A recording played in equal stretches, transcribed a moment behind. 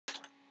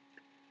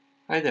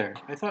Hi there.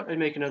 I thought I'd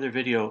make another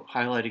video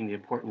highlighting the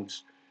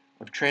importance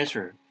of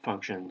transfer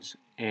functions,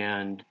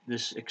 and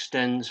this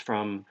extends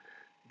from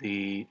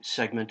the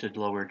segmented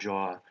lower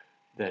jaw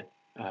that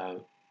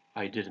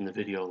I did in the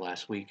video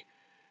last week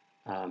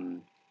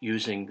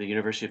using the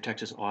University of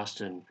Texas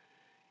Austin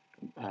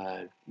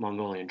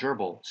Mongolian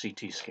gerbil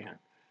CT scan.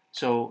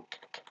 So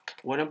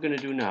what I'm going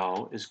to do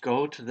now is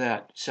go to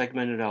that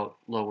segmented out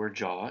lower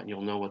jaw, and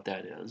you'll know what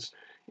that is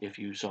if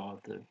you saw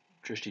the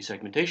drishti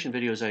segmentation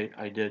videos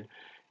I did.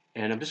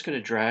 And I'm just going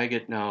to drag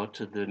it now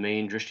to the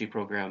main drishti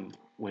program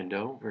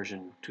window,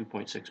 version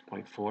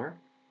 2.6.4.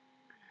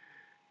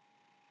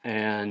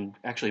 And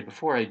actually,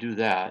 before I do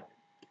that,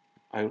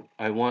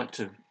 I want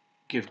to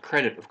give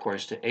credit, of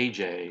course, to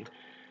Ajay,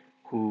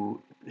 who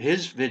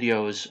his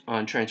videos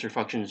on transfer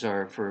functions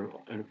are for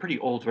a pretty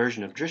old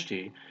version of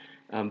drishti,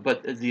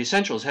 but the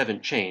essentials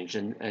haven't changed,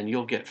 and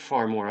you'll get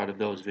far more out of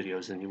those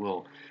videos than you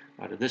will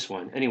out of this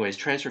one. Anyways,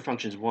 transfer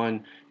functions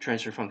 1,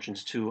 transfer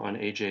functions 2 on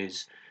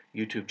Ajay's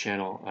YouTube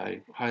channel.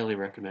 I highly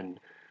recommend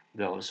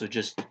those. So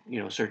just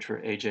search for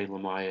Ajay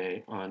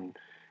Lamaye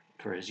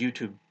for his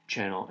YouTube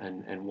channel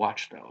and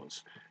watch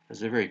those,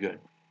 because they're very good.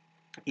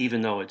 Even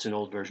though it's an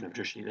old version of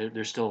drishti,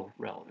 they're still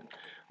relevant.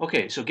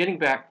 Okay, so getting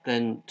back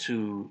then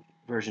to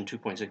version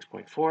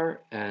 2.6.4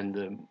 and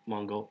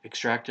the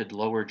extracted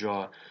lower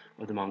jaw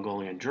of the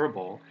Mongolian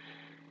gerbil,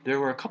 there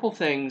were a couple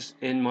things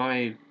in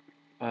my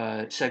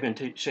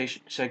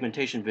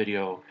segmentation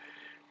video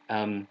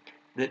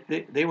that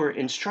they were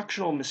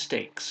instructional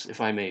mistakes,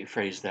 if I may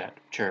phrase that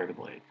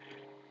charitably.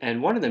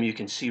 And one of them you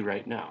can see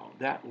right now,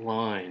 that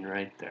line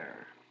right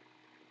there.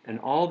 And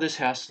all this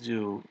has to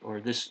do, or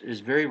this is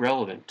very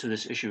relevant to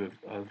this issue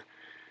of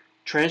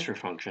transfer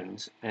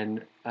functions.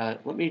 And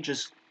let me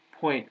just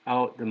point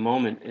out the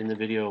moment in the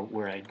video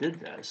where I did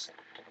this.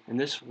 And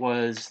this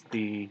was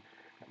the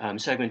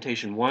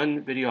segmentation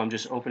 1 video. I'm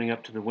just opening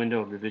up to the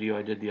window of the video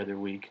I did the other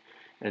week.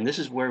 And this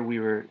is where we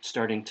were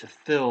starting to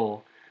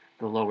fill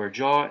the lower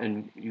jaw.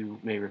 And you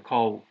may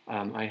recall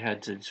I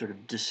had to sort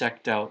of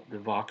dissect out the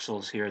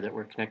voxels here that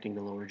were connecting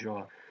the lower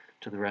jaw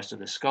to the rest of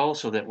the skull,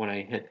 so that when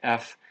I hit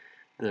F,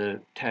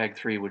 the tag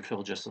 3 would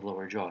fill just the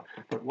lower jaw.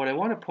 But what I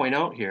want to point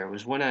out here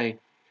was when I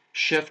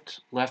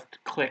shift left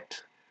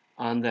clicked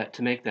on that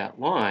to make that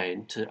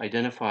line to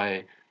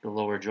identify the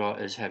lower jaw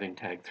as having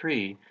tag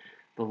 3,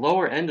 the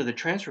lower end of the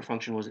transfer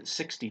function was at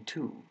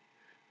 62,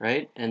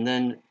 right? And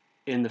then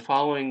in the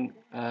following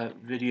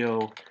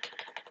video,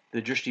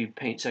 the drishti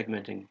paint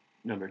segmenting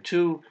number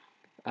 2,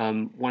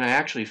 when I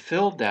actually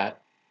filled that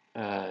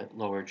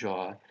lower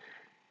jaw,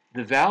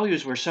 the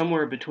values were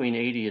somewhere between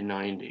 80 and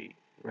 90,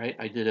 right?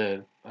 I did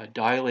a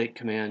dilate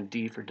command,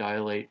 D for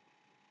dilate.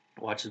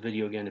 Watch the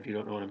video again if you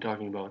don't know what I'm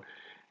talking about.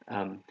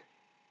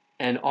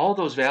 And all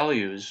those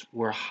values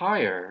were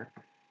higher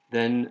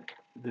than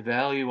the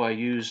value I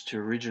used to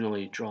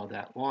originally draw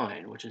that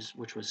line, which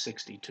was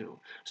 62.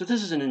 So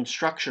this is an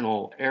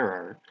instructional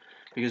error,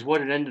 because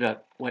what ended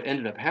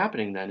up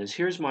happening then is,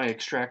 here's my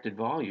extracted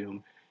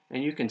volume,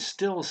 and you can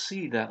still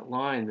see that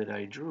line that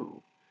I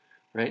drew,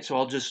 right? So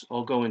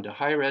I'll go into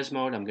high res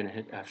mode. I'm going to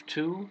hit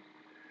F2,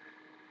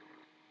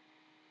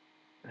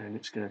 and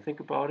it's going to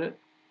think about it.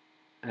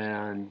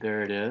 And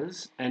there it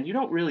is. And you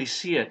don't really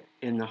see it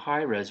in the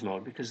high res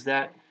mode, because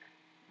that,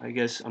 I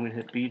guess I'm going to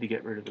hit B to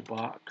get rid of the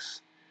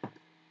box.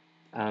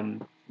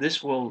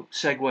 This will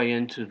segue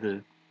into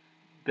the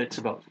bits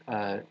about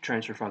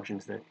transfer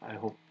functions that I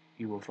hope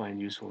you will find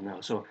useful now.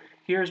 So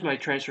here's my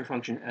transfer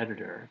function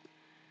editor.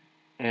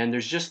 And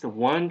there's just the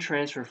one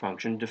transfer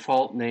function,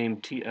 default name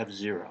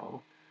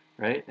TF0,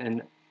 right?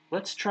 And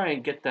let's try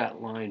and get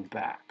that line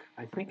back.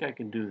 I think I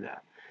can do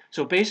that.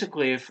 So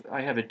basically, if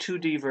I have a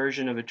 2D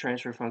version of a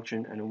transfer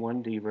function and a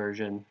 1D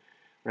version,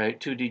 right?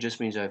 2D just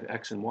means I have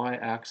X and Y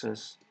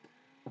axis.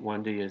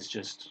 1D is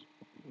just,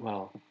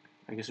 well,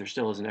 I guess there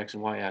still is an X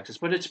and Y axis,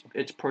 but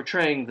it's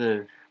portraying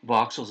the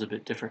voxels a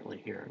bit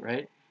differently here,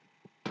 right?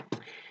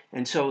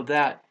 And so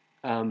that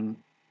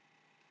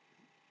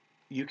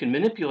you can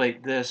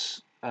manipulate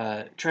this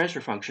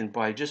transfer function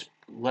by just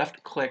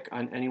left click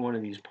on any one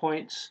of these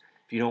points.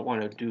 If you don't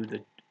want to do the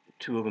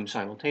two of them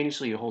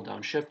simultaneously, you hold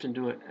down Shift and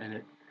do it,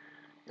 and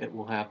it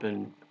will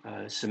happen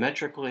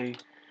symmetrically.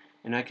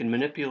 And I can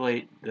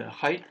manipulate the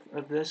height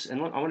of this.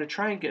 And I want to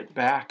try and get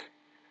back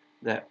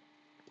that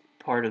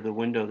part of the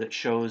window that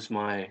shows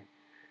my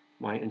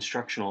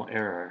instructional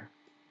error.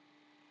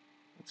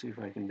 Let's see if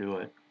I can do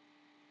it.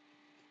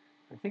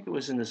 I think it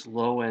was in this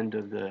low end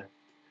of the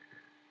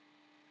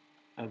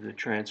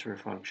transfer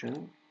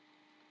function.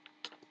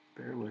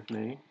 Bear with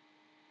me.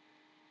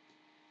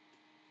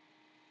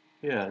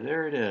 Yeah,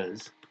 there it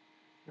is.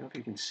 I don't know if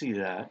you can see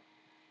that.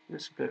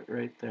 This bit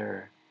right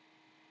there.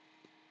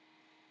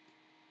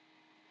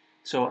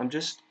 So I'm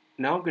just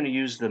now going to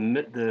use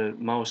the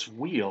mouse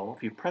wheel.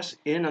 If you press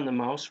in on the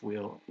mouse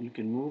wheel, you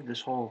can move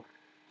this whole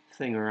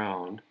thing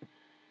around.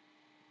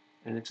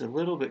 And it's a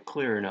little bit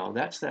clearer now.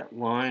 That's that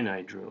line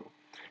I drew.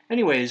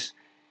 Anyways,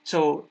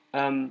 so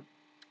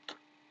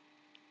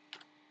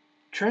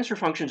transfer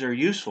functions are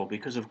useful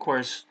because, of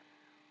course,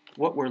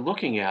 what we're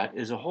looking at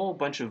is a whole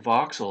bunch of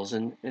voxels,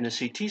 and in a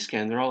CT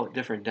scan, they're all at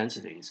different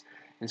densities.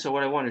 And so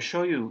what I want to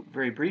show you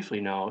very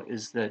briefly now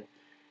is that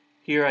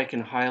here I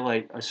can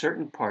highlight a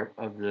certain part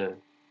of the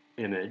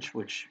image,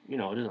 which, you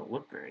know, doesn't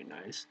look very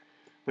nice,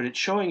 but it's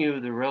showing you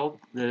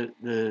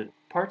the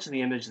parts of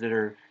the image that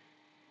are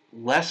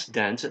less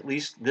dense. At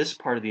least this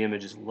part of the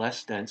image is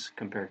less dense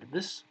compared to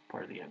this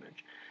part of the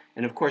image.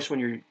 And of course, when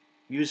you're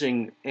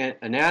using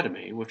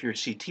anatomy, with your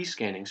CT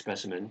scanning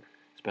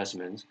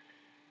specimens,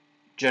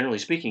 generally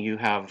speaking, you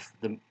have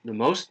the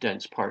most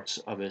dense parts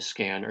of a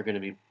scan are going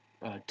to be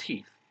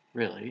teeth,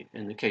 really,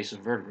 in the case of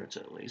vertebrates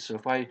at least.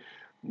 So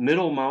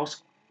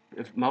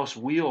if mouse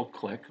wheel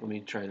click, let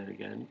me try that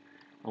again.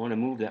 I want to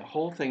move that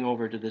whole thing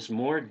over to this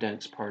more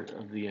dense part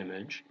of the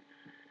image.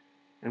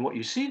 And what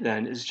you see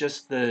then is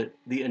just the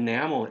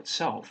enamel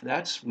itself.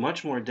 That's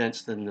much more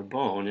dense than the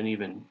bone and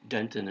even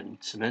dentin and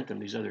cementum,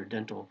 these other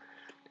dental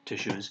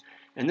tissues.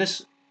 And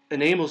this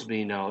enables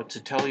me now to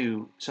tell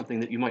you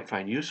something that you might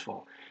find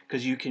useful,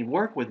 because you can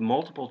work with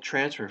multiple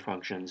transfer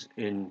functions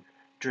in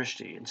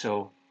drishti. And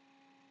so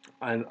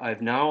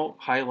I've now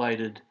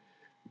highlighted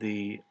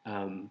the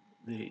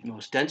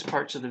most dense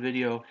parts of the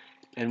video,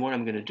 and what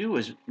I'm going to do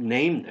is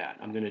name that.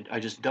 I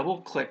just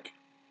double click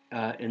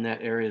in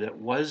that area that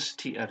was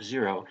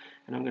TF0,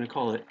 and I'm going to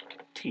call it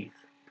teeth.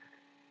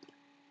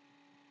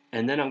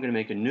 And then I'm going to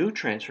make a new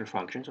transfer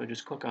function, so I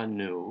just click on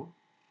new.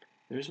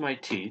 There's my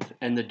teeth,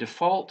 and the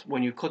default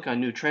when you click on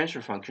new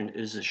transfer function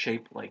is a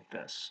shape like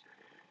this.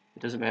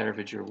 It doesn't matter if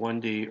it's your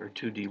 1D or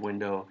 2D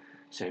window,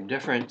 same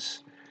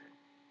difference.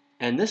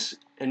 And this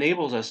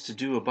enables us to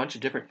do a bunch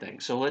of different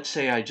things. So let's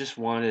say I just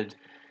wanted,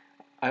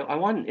 I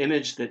want an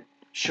image that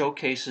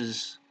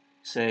showcases,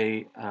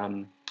 say,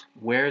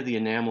 where the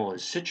enamel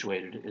is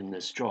situated in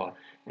this jaw.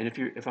 And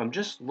if I'm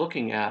just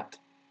looking at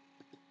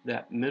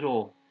that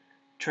middle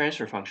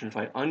transfer function, if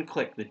I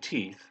unclick the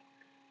teeth,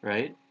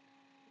 right,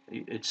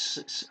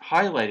 it's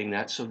highlighting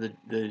that, so that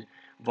the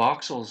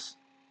voxels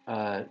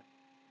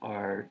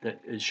that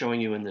is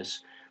showing you in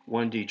this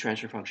 1D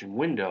transfer function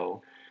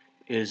window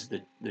is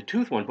the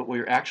tooth one, but what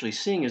you're actually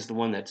seeing is the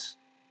one that's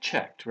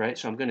checked, right?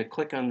 So I'm going to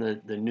click on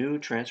the new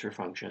transfer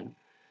function,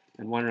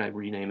 and why don't I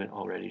rename it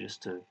already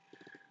just to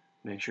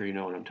make sure you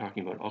know what I'm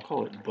talking about. I'll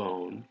call it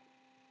bone.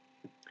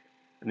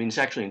 I mean, it's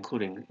actually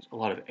including a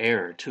lot of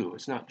air too.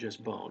 It's not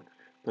just bone,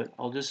 but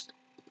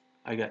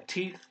I got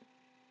teeth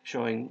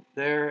showing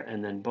there,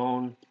 and then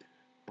bone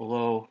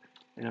below,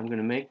 and I'm going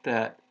to make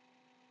that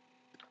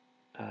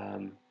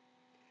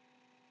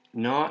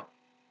not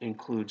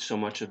include so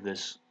much of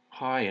this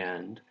high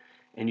end,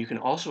 and you can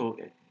also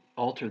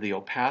alter the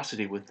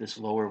opacity with this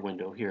lower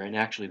window here, and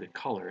actually the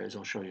color, as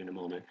I'll show you in a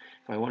moment.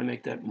 If I want to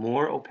make that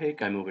more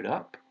opaque, I move it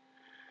up,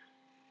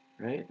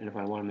 right? And if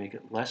I want to make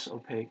it less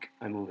opaque,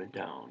 I move it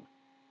down.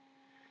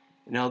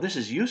 Now this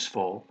is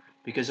useful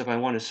because if I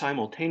want to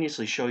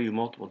simultaneously show you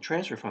multiple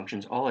transfer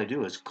functions, all I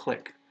do is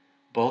click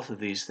both of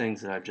these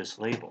things that I've just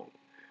labeled,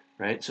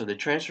 right? So the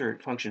transfer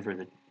function for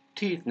the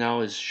teeth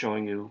now is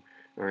showing you,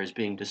 or is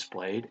being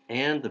displayed,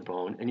 and the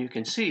bone, and you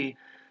can see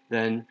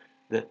then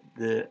that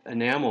the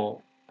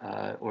enamel,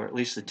 or at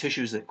least the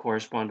tissues that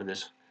correspond to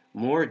this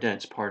more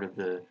dense part of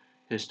the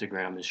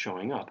histogram, is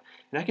showing up.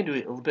 And I can do a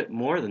little bit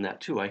more than that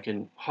too. I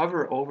can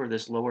hover over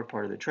this lower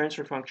part of the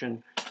transfer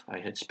function, I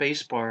hit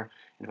spacebar,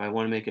 and if I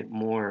want to make it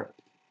more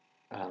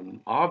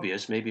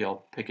obvious, maybe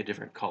I'll pick a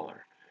different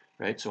color,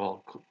 right? So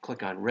I'll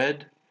click on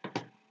red,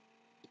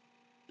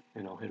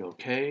 and I'll hit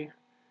OK,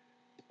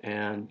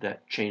 and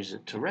that changes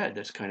it to red.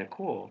 That's kind of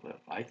cool, but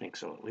I think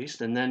so at least.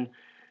 And then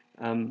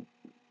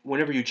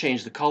whenever you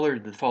change the color,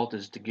 the default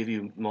is to give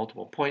you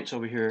multiple points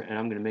over here, and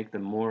I'm going to make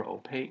them more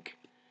opaque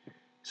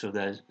so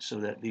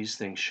that these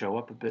things show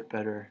up a bit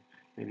better.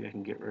 Maybe I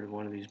can get rid of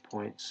one of these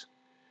points.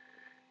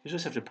 You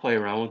just have to play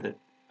around with it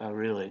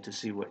really to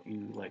see what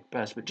you like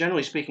best. But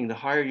generally speaking, the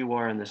higher you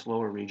are in this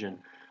lower region,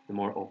 the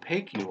more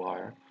opaque you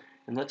are.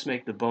 And let's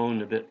make the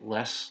bone a bit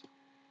less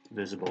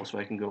visible, so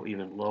I can go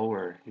even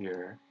lower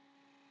here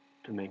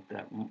to make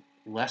that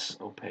less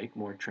opaque,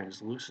 more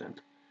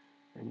translucent.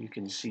 And you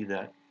can see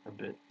that a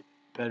bit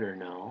better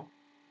now.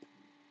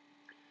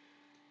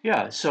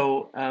 Yeah,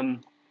 so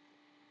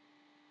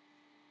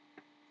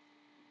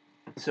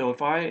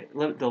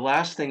the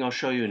last thing I'll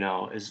show you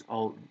now is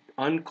I'll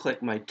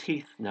unclick my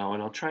teeth now,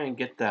 and I'll try and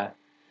get that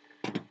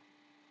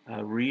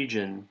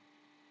region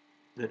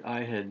that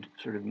I had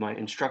sort of my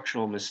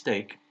instructional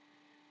mistake.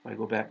 If I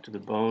go back to the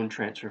bone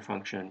transfer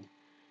function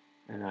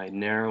and I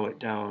narrow it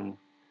down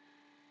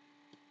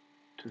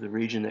to the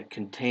region that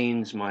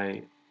contains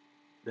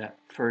that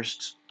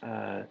first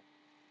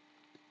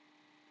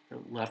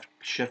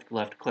shift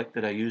left click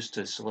that I used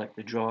to select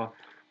the jaw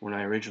when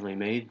I originally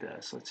made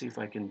this. Let's see if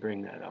I can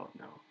bring that out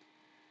now.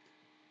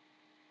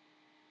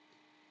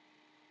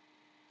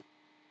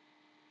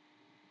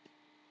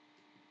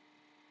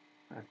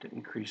 I have to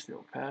increase the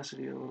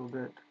opacity a little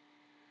bit.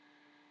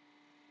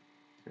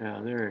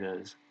 Yeah, there it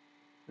is.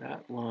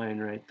 That line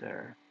right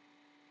there.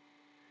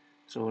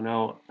 So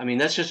now, I mean,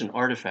 that's just an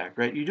artifact,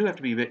 right? You do have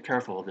to be a bit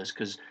careful of this,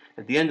 because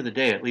At the end of the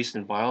day, at least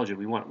in biology,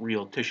 we want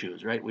real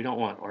tissues, right? We don't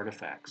want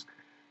artifacts.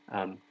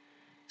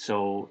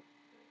 So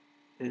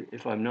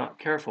if I'm not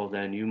careful,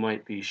 then you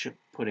might be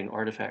putting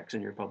artifacts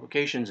in your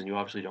publications, and you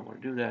obviously don't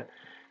want to do that.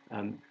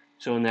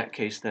 So in that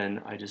case,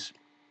 then I just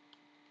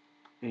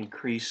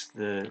increase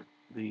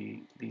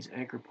these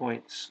anchor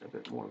points a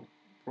bit more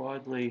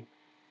broadly,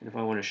 and if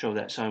I want to show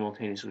that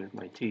simultaneously with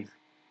my teeth,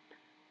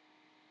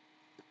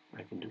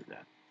 I can do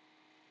that.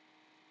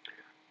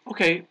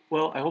 Okay,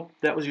 well, I hope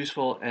that was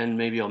useful, and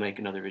maybe I'll make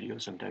another video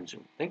sometime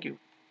soon. Thank you.